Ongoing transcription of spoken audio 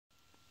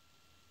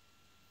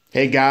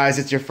Hey guys,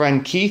 it's your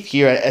friend Keith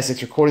here at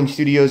Essex Recording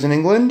Studios in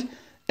England,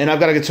 and I've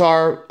got a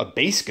guitar, a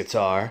bass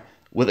guitar,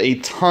 with a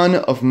ton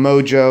of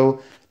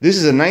mojo. This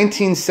is a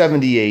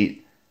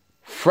 1978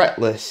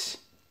 fretless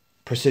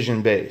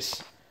precision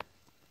bass.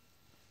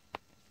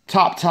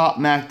 Top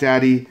Mac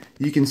Daddy.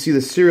 You can see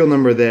the serial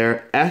number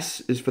there.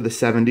 S is for the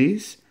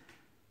 70s,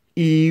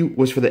 E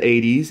was for the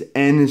 80s,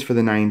 N is for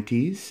the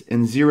 90s,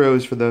 and 0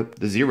 is for the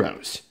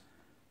zeros.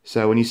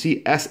 So when you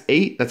see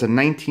S8, that's a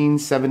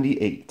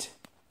 1978.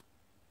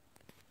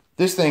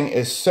 This thing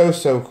is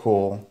so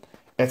cool.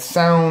 It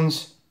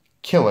sounds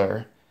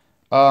killer.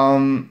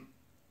 Didn't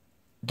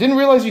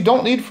realize you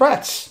don't need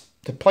frets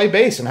to play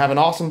bass and have an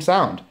awesome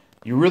sound.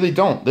 You really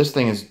don't. This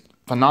thing is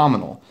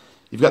phenomenal.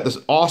 You've got this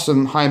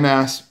awesome high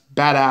mass,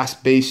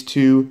 badass bass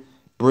 2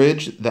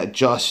 bridge that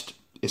just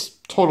is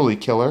totally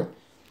killer.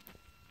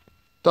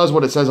 Does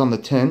what it says on the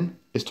tin.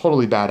 Is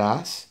totally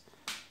badass.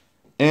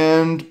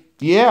 And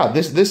yeah,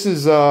 this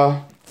is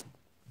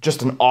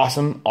just an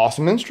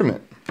awesome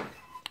instrument.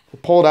 We'll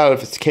pull it out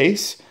of its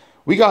case.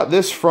 We got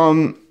this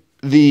from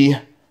the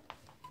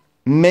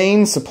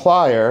main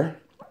supplier.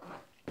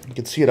 You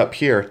can see it up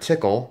here,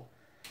 Tickle,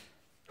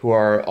 who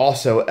are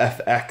also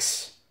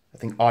FX, I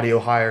think Audio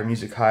Hire,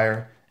 Music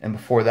Hire, and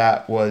before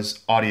that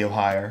was Audio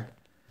Hire.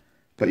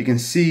 But you can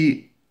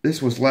see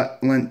this was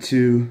lent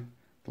to,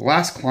 the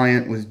last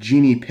client was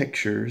Genie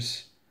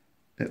Pictures,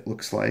 it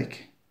looks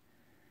like.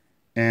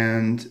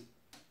 And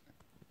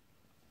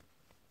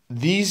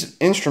these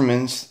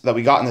instruments that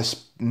we got in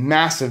this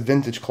massive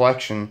vintage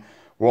collection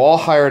were all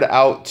hired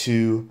out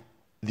to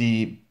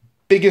the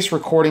biggest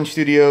recording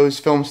studios,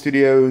 film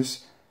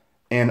studios,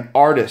 and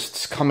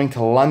artists coming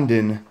to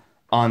London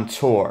on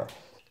tour.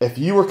 If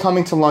you were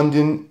coming to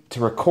London to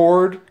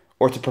record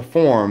or to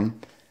perform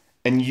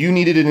and you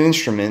needed an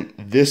instrument,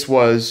 this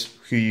was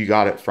who you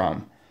got it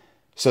from.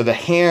 So the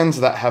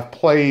hands that have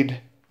played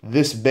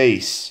this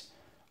bass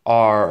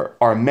are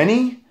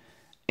many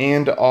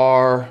and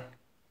are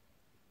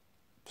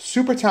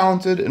super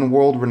talented and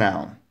world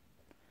renowned.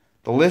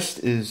 The list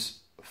is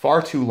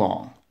far too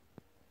long.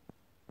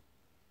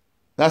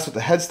 That's what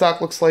the headstock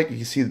looks like. You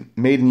can see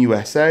made in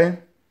USA.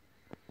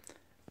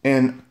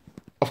 And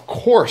of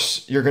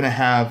course you're going to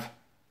have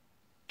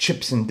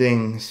chips and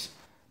dings,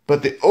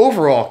 but the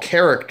overall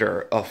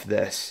character of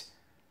this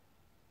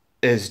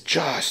is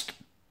just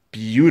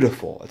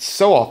beautiful. It's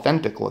so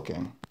authentic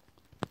looking.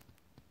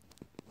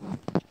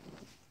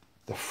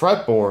 The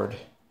fretboard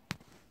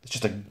is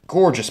just a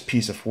gorgeous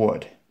piece of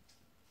wood.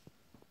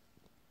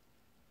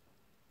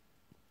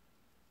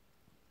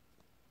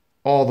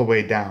 All the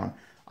way down.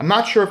 I'm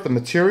not sure if the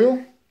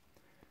material,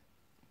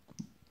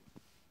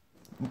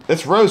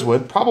 it's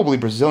rosewood, probably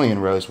Brazilian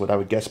rosewood, I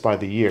would guess by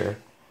the year.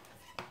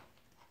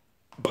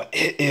 But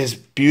it is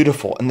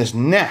beautiful, and this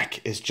neck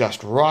is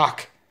just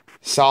rock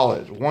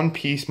solid. One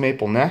piece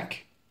maple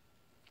neck.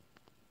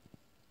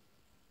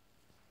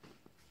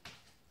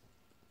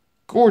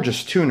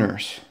 Gorgeous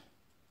tuners.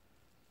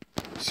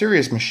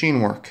 Serious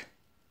machine work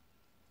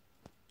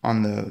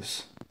on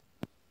those.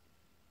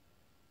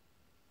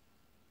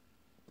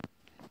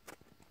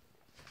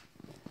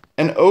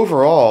 And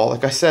overall,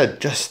 like I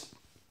said, just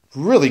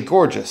really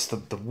gorgeous.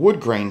 The wood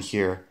grain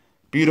here,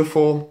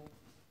 beautiful.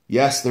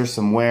 Yes, there's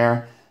some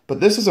wear, but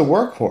this is a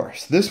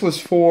workhorse. This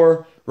was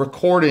for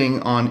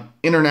recording on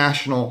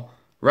international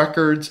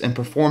records and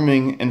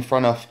performing in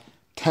front of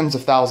tens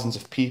of thousands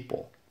of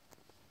people.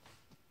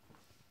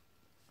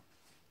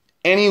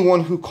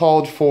 Anyone who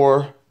called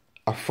for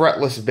a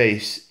fretless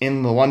bass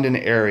in the London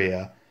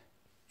area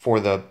for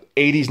the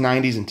 80s,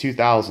 90s, and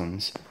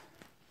 2000s,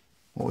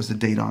 what was the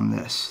date on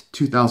this?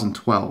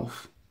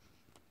 2012.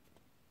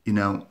 You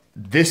know,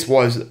 this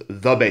was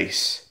the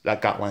bass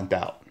that got lent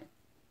out.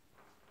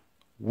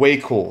 Way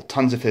cool.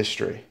 Tons of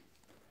history.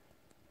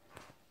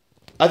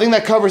 I think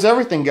that covers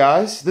everything,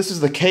 guys. This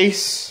is the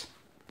case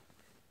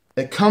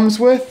it comes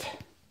with.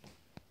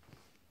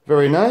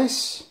 Very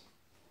nice.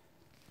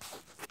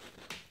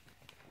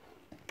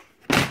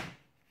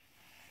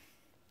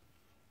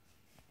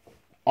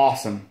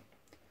 Awesome.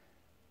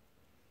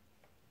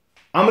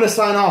 I'm going to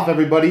sign off,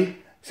 everybody.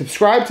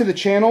 Subscribe to the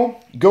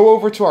channel. Go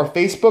over to our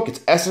Facebook.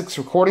 It's Essex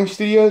Recording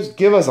Studios.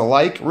 Give us a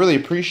like. Really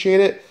appreciate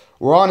it.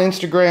 We're on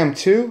Instagram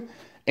too.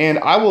 And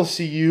I will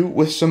see you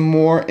with some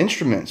more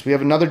instruments. We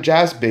have another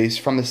jazz bass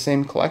from the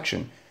same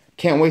collection.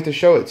 Can't wait to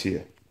show it to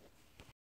you.